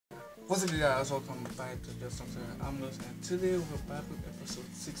What's up, guys? Welcome back to Just Something. I'm Lewis, and today we're back with episode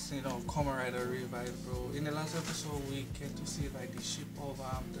 16 of Kamen Revice, bro. In the last episode, we get to see like the ship of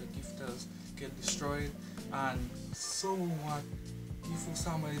the gifters get destroyed, and so what?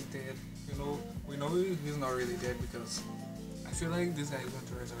 Gifu-sama is dead. You know, we know he's not really dead because I feel like this guy is going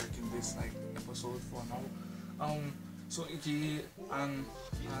to resurrect in this like episode for now. So Iki and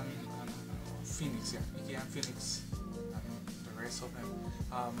Phoenix, yeah, Iki and Phoenix, and the rest of them,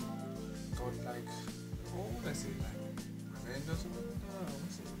 got like, oh, let's say like revenge or something. I don't know,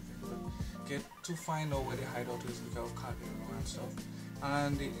 say anything, but get to find out where the hideout is because of Kagen and stuff,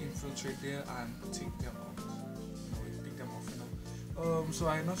 and they infiltrate there and take them out. Pick them off. So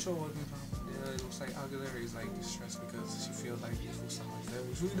I'm not sure what's going to happen there. It looks like Aguilera is like distressed because she feels like Ifusama is dead,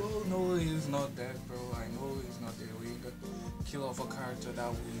 which we don't know he's not dead, bro. I know he's not dead. We got kill off a character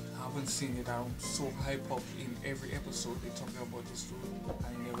that we haven't seen it. I'm so hype up in every episode they talking about this dude.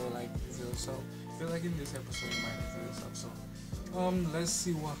 I never like reveal himself. I feel like in this episode he might reveal himself. So let's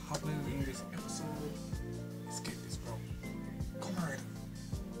see what happens in this episode. Let's get this, bro. Come on.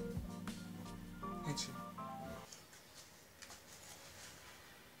 Hit you.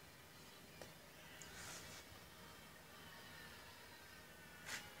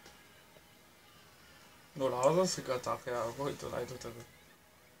 No, that was a sick attack, yeah, I'm going to lie to tell you.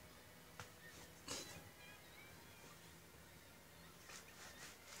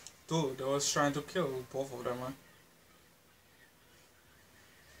 Dude, they was trying to kill both of them, man.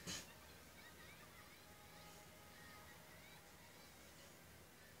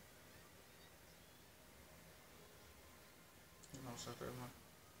 No, second, man.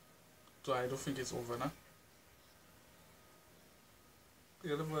 So I don't think it's over now.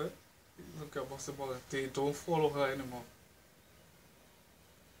 Yeah, the boy. Look at basketball. They don't follow her anymore.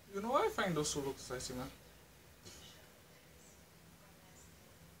 You know, I find those two look sexy, man.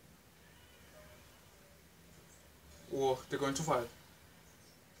 Oh, they're going to fight.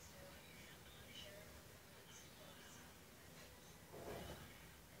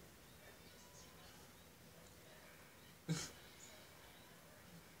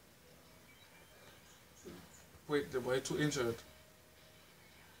 Wait, the boy too injured.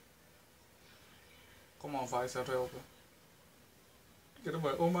 Come on, Vice, I'll help you. Get him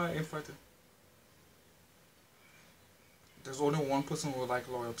by Omar ain't fighting. There's only one person who like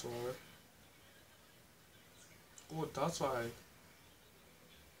loyal to her. Oh, that's why.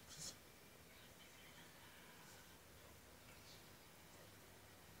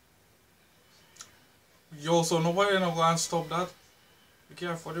 Yo, so nobody in gonna stop that? Be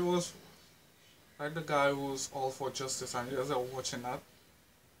careful, it was like the guy who's all for justice and you're watching that.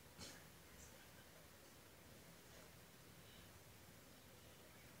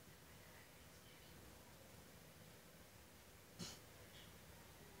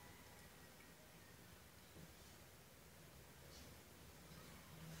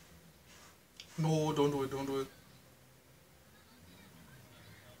 No, don't do it, don't do it.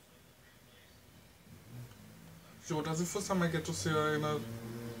 Yo, that's the first time I get to see her in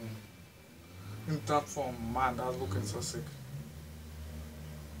that form. Man, that's looking so sick.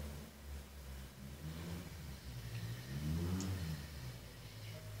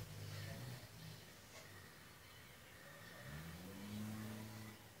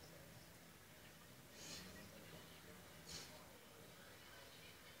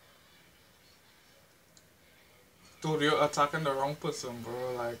 Dude, you're attacking the wrong person,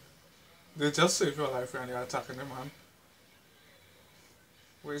 bro. Like, they just save your life and you're attacking them, man.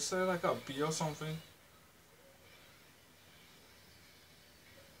 Wait, say like a bee or something?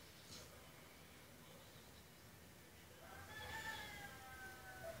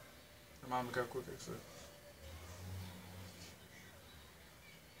 The man make a quick exit.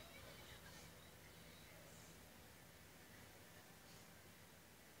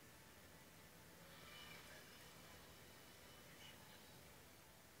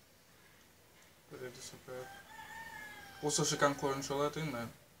 But they disappeared. Also, she can control that thing then.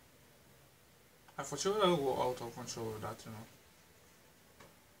 I thought she would go out of control with that.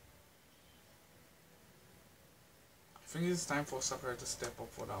 I think it's time for Sakura to step up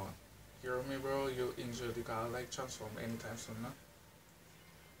for that one. You hear me, bro? You're injured. You gotta like transform anytime soon, no?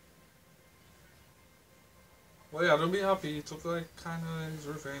 Well, yeah, don't be happy. He took like kind of his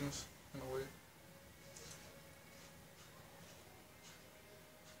revenge in a way.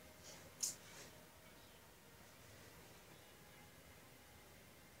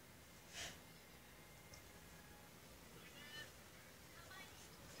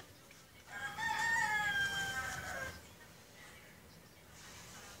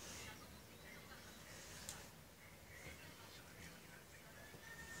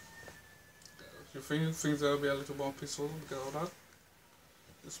 You think things will be a little more peaceful because of that?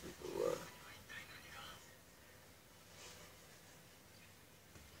 These people,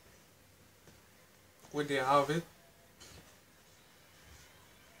 would they have it?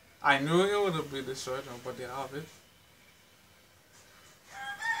 I knew it would be destroyed, but they have it.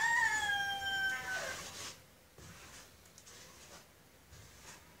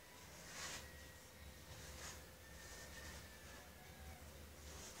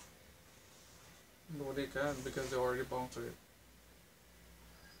 No, they can't because they already bound to it.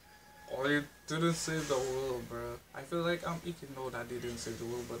 Or they didn't save the world, bro. I feel like I'm Iki know that they didn't save the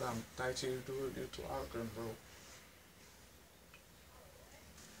world, but I'm Taichi do it due to Arkan, bro.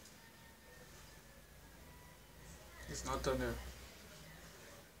 It's not done there.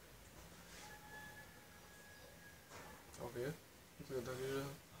 Okay. So that is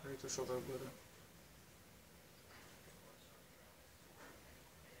ready to show that better.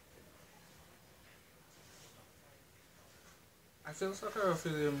 I feel Sakura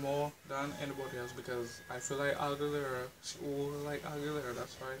feeling more than anybody else because I feel like Aguilera, she will like Aguilera,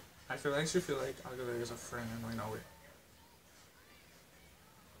 that's why. I feel like she feel like Aguilera is a friend in a way.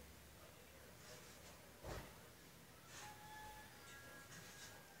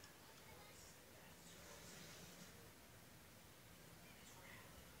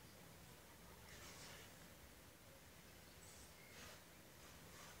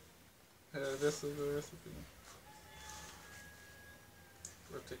 Yeah, this is the recipe.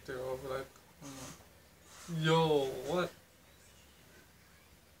 Protector of like, yo, what?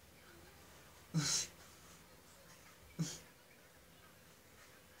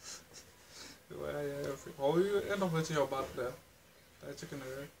 How you end up with your butt there? That chicken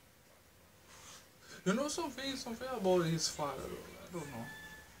there. You know something about his father though. I don't know.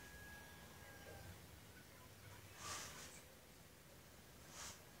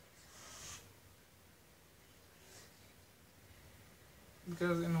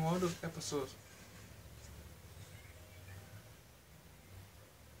 Because in one of those episodes,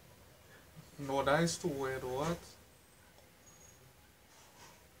 no, that is too weird. What?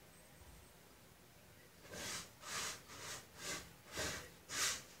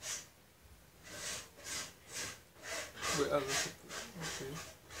 Wait, okay.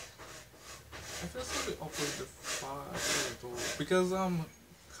 I feel so the opposite father though. Because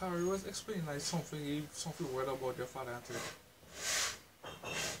Harry was explaining like something weird about their father and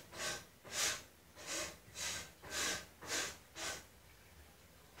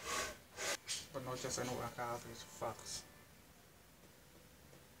but not just I know I can have his facts.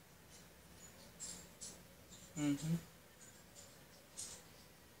 Mm-hmm.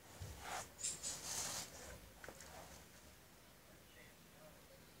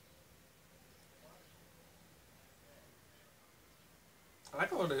 I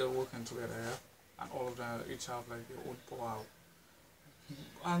like how they're working together, yeah? And all of them each have like their own power.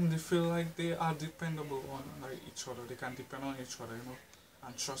 And they feel like they are dependable on like each other. They can depend on each other,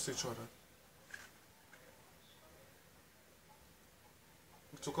 and trust each other.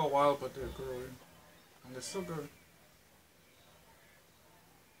 It took a while, but they're growing, and they're still growing.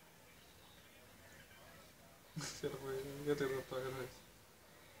 Get it up,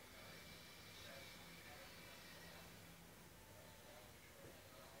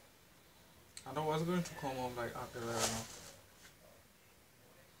 I know what's going to come up like after that.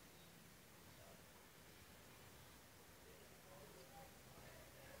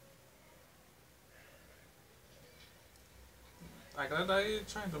 Like that, I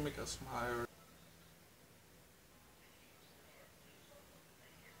trying to make us smile.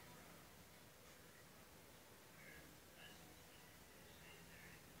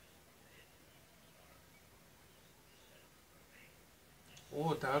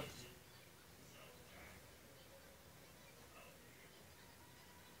 Oh, that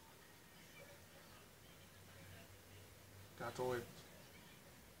way.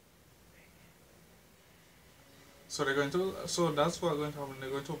 So they're going to. So that's what's going to happen. They're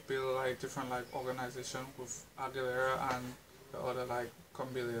going to build like different like organization with Aguilera and the other like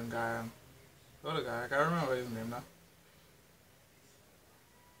Chameleon guy and the other guy. I can't remember his name now.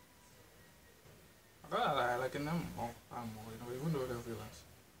 I gotta like in them more and more. Even though they're villains.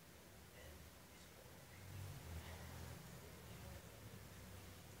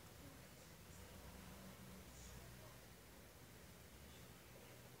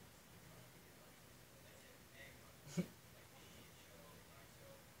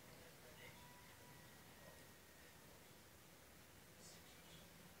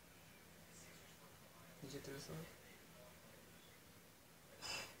 You get this?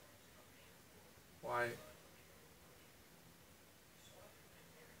 Why?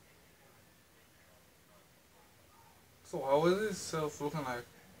 So how is his self looking like?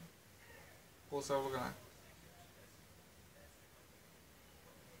 Whole self looking like?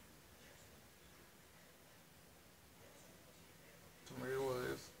 To me, what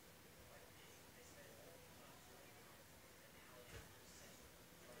it is.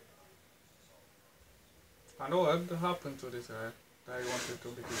 I know what happened to this guy that he wanted to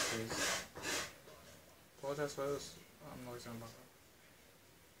make his face. Protest first. I'm not saying about that.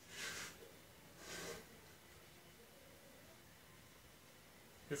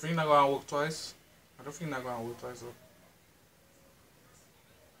 You think not gonna work twice? I don't think not gonna work twice though.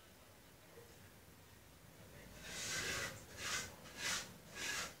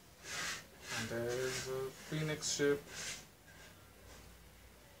 And there's a Phoenix ship.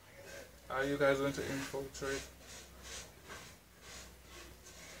 Are you guys going to infiltrate?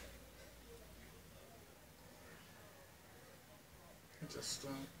 Just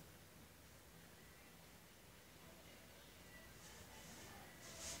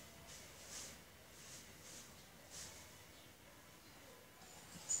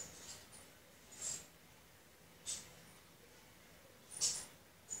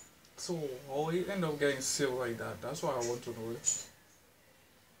so how he end up getting sealed like that? That's what I want to know.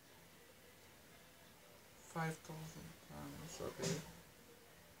 5,000 times, okay.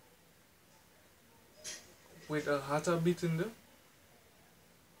 With a Hata bit in there?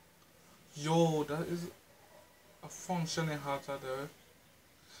 Yo, that is a functioning Hata there.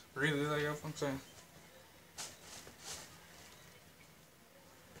 Really like a function.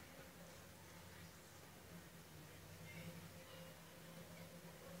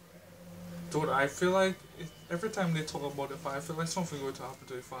 Dude, I feel like every time they talk about the father, I feel like something going to happen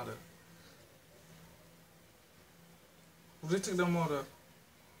to the father. Would they take the mother?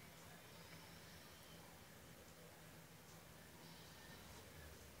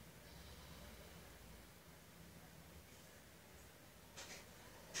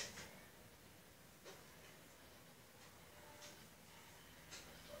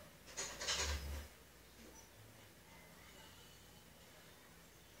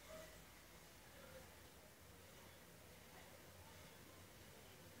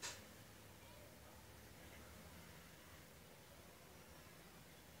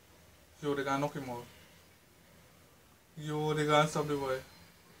 Yo, they gonna knock him out. Yo, they gonna stop the boy.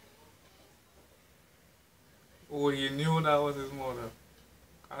 Oh, he knew that was his mother.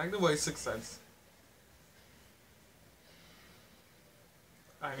 I like the boy's sixth sense.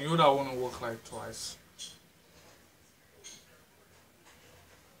 I knew that wouldn't work like twice.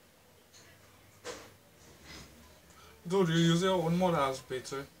 Dude, you use your own mother as bait,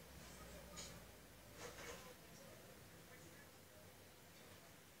 sir.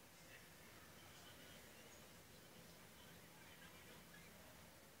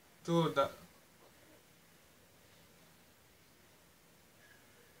 Dude, that.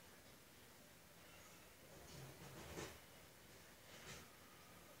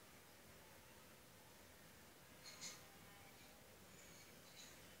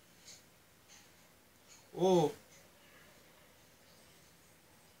 Oh,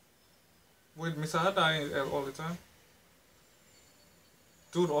 wait, Mr. dying all the time?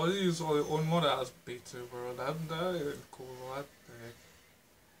 Dude, all you use all your own mother as bait, sir, bro. That is cool. What the heck?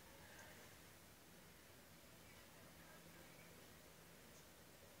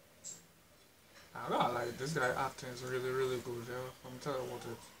 I gotta like this guy acting is really, really good, yeah. I'm telling you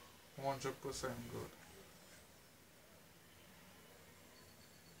what it. 100% good.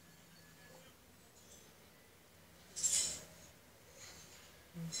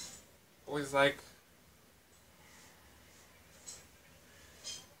 Oh, it's like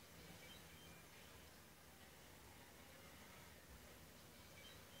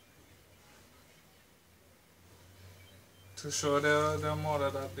to show their mother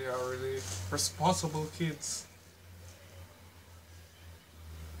that they are really responsible kids.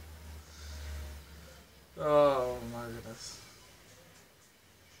 Oh my goodness.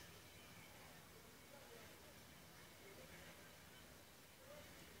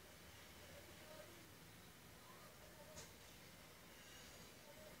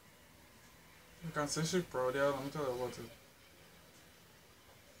 You can say she's proud, yeah, let me tell you what it.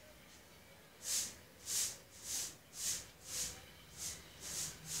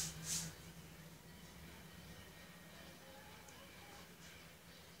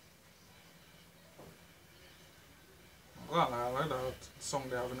 Well, I like that song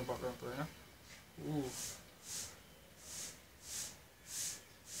they have in the background playing, yeah? Ooh.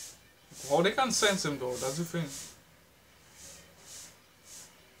 How they can sense him though, that's the thing.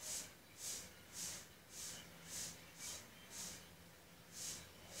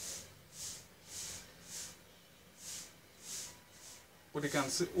 But you can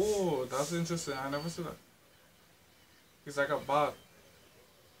see. Oh, that's interesting. I never see that. It's like a bat.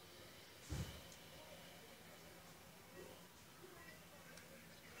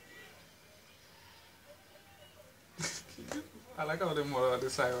 I like how the mother on the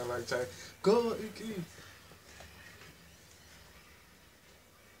side were like, try, go, Iki.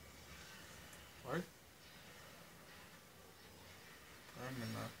 Right? I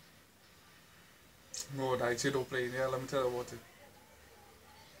remember. No, that Chido playing. Yeah, let me tell you about it.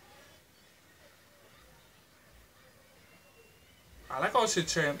 I like how she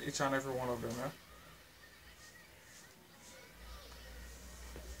trained each and every one of them, yeah?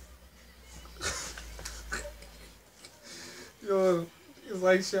 Yo, it's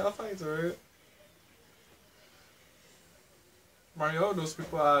like she a fighter, right? Mario, those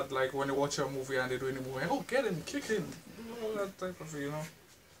people are like when you watch a movie and they do any movie, oh, get him, kick him, all that type of thing, you know?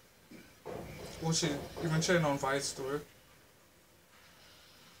 Oh, she even trained on Vice too, right?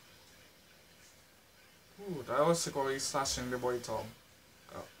 Ooh, that was sick how he's slashing the boy Tom.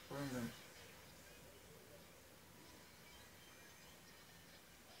 Oh, what do you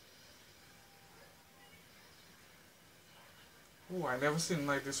mean? Ooh, I never seen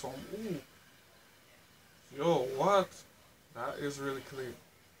like this one. Ooh, yo, what? That is really clean.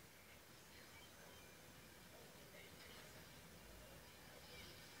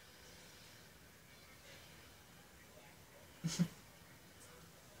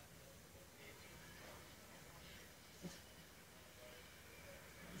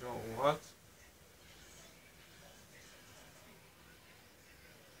 Yo, what?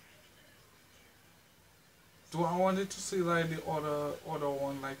 Do I wanted to see like the other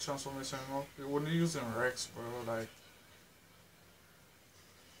one like transformation? You know, we wouldn't using Rex, bro. Like,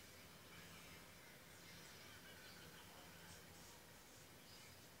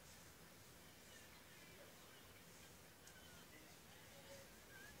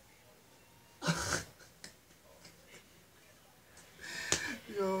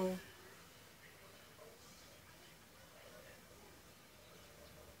 yo,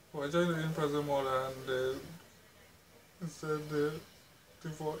 why trying to impress the mother and instead the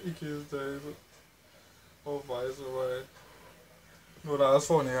before Iki is there, or vice or no, that was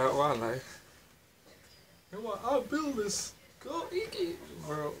funny. I was like, hey, what? I'll build this. Go Iki,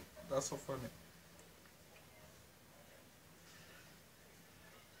 bro. That's so funny.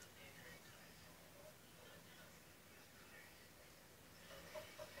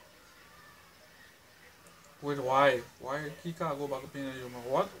 Wait, why? Why he can't go back to being a human?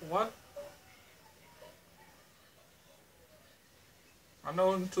 What? What? I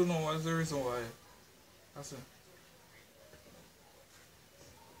want to know what's the reason why. That's it.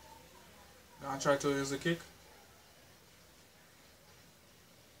 I try to use the kick.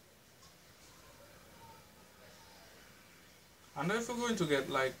 I know if we're going to get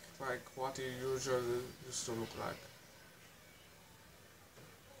like what he usually used to look like.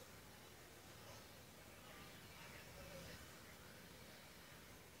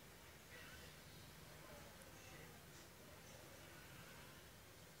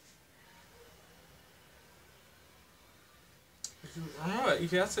 If you remember,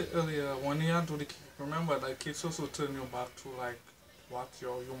 if you had said earlier when you had do the kick, remember like kicks also turn you back to like what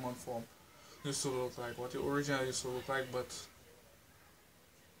your human form used to look like, what your original used to look like, but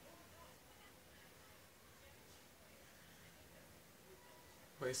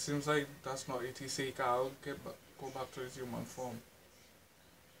it seems like that's not it. He say he can't go back to his human form.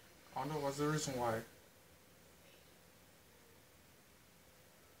 I wonder what's the reason why.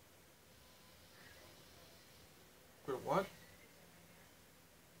 Wait, what?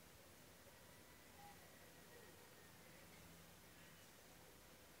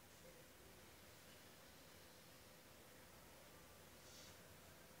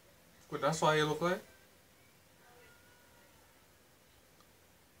 Wait, that's why he look like?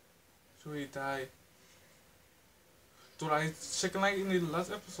 So he died. Dude, I checking like in the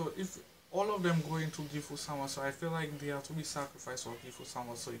last episode, if all of them going to Gifu Sama, so I feel like they have to be sacrificed for Gifu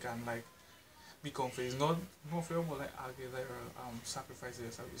Sama so you can like become face. Not feel more like argue like sacrifice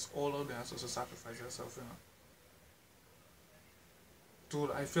yourself. It's all of them are supposed to sacrifice yourself, you know.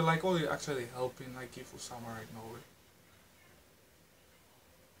 Dude, I feel like all you actually helping like Gifu Sama right now.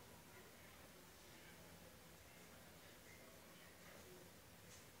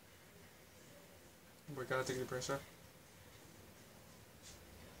 We gotta take the pressure.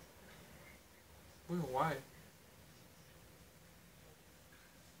 Wait, why?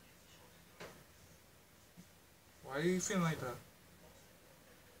 Why are you feeling like that?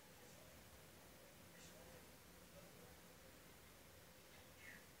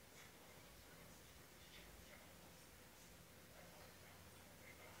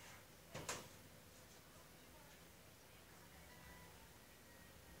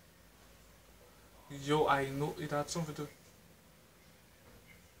 Yo, I know it had something to.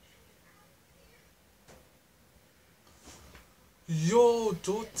 Yo,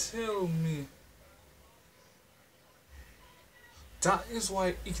 don't tell me. That is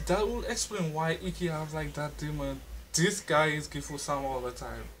why that will explain why Iki have like that demon. This guy is Gifu Sama all the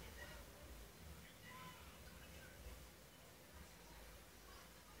time.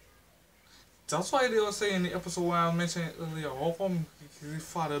 That's why they were saying in the episode where I mentioned earlier, how come his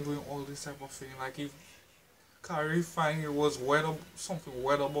father doing all this type of thing? Like if Kari find it was weird, something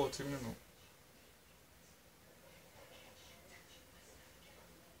weird about him, you know.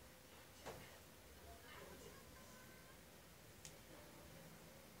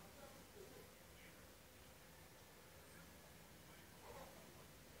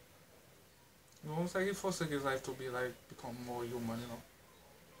 It almost like he forsake his life to be like become more human, you know.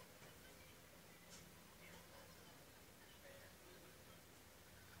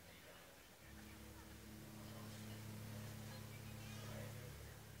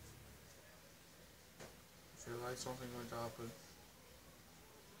 I feel like something going to happen.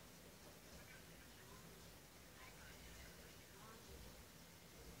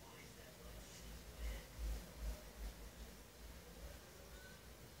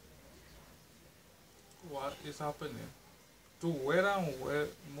 What is happening? To weird and weird,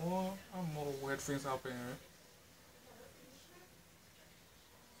 more and more weird things happening. Right?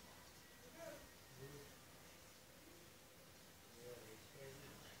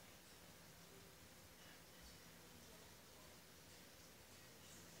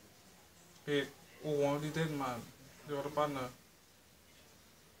 Hey, who one the dead man? The other partner.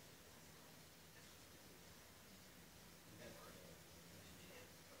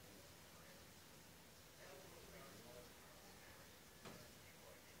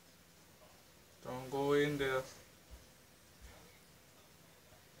 Don't go in there.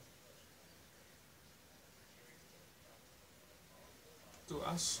 Dude,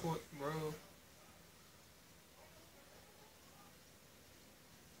 I swear, bro.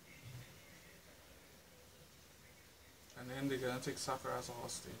 And then they're gonna take Sakura as a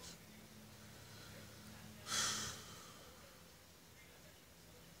hostage.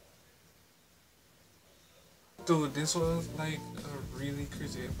 Dude, this was like a really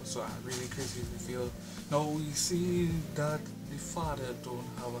crazy episode, a really crazy reveal. Now we see that the father don't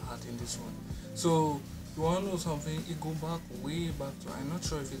have a heart in this one. So you wanna know something? You go back way back to, I'm not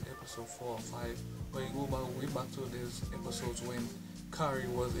sure if it's episode 4 or 5, but you go back way back to these episodes when Kari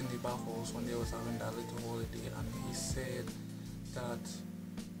was in the bathhouse when they was having that little holiday, and he said that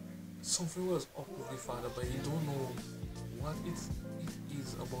something was up with the father, but he don't know what it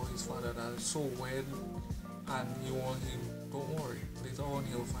is about his father that is so weird, and he want him. Don't worry, later on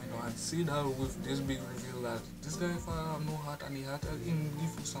he'll find out and see that with this big reveal that this guy father have no heart, and he had in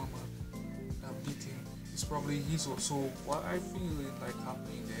Gifu-sama that beat him. It's probably his. So what I feel is like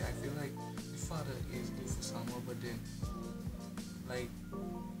happening there, I feel like the father is Gifu-sama, but then like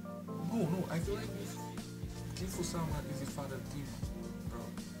no, I feel like if Gifu-sama is the father demon, bro.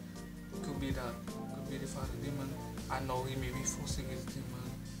 Could be that. Could be the father demon. I know he may be forcing his demon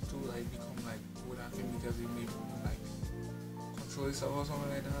to like become like good at him because he may like control himself or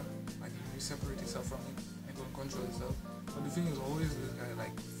something like that. Like he may separate himself from it and don't control himself. But the thing is always this guy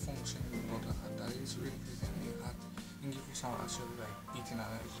like functioning without a heart. That is really crazy, and he had in Gifu-sama actually like beating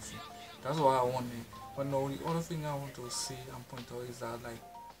and everything. That's what I wanted. But no, the other thing I want to see and point out is that like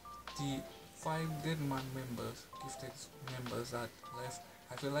the 5 dead man members, gifted members that left,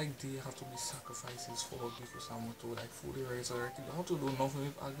 I feel like they have to be sacrifices for Gifu-sama to like fully resurrect. They have to do nothing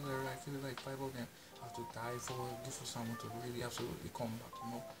with Aguilera. I feel like 5 of them have to die for Gifu-sama to really absolutely come back,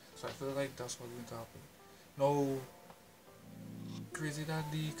 you know. So I feel like that's what's going to happen. No, crazy that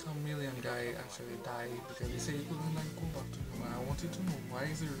the chameleon guy actually died because he said he couldn't like go back to human. I wanted to know why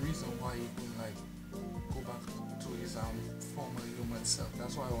is the reason why he couldn't like go back to his former human self.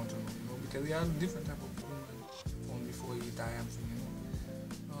 That's why I want to know, you know, because he had a different type of human form before he died. I'm thinking,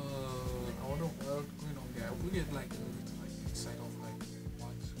 I wonder what's going on there. We get like a little like insight of like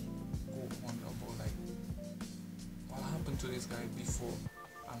what go on about like what happened to this guy before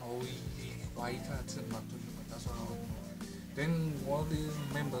and how why he can't turn back to human. That's what I want to know. Then all these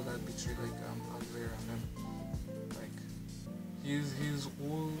members that betrayed like Aguilera and them, like his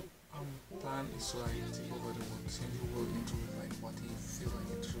whole plan is to like take over the world, change the world into like what he feels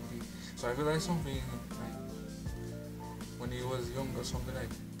like it should be. So I feel like something like when he was younger, something like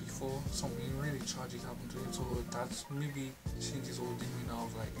before, something really tragic happened to him. So that's maybe change his whole demeanor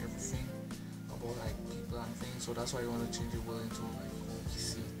of like everything about like people and things. So that's why I want to change the world into like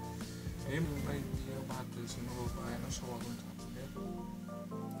OPC. Maybe it might be a bad place, you know, but I'm not sure what's going to happen there.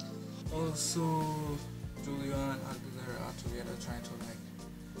 Also, Julia and Aguilera are together trying to like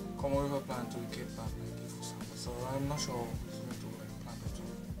come up with a plan to get back like Ifusama. So I'm not sure who's going to like plan to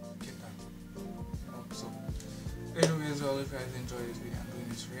get that. So anyways, well, if you guys enjoyed this video and doing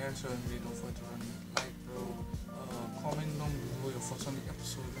this reaction, really don't forget to run like, bro. Comment down below your thoughts on the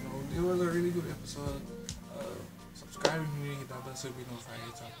episode. It was a really good episode. Subscribe if you hit that bell so you be notified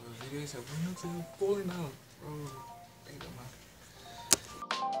of the videos. If you're not falling out, bro, later, man.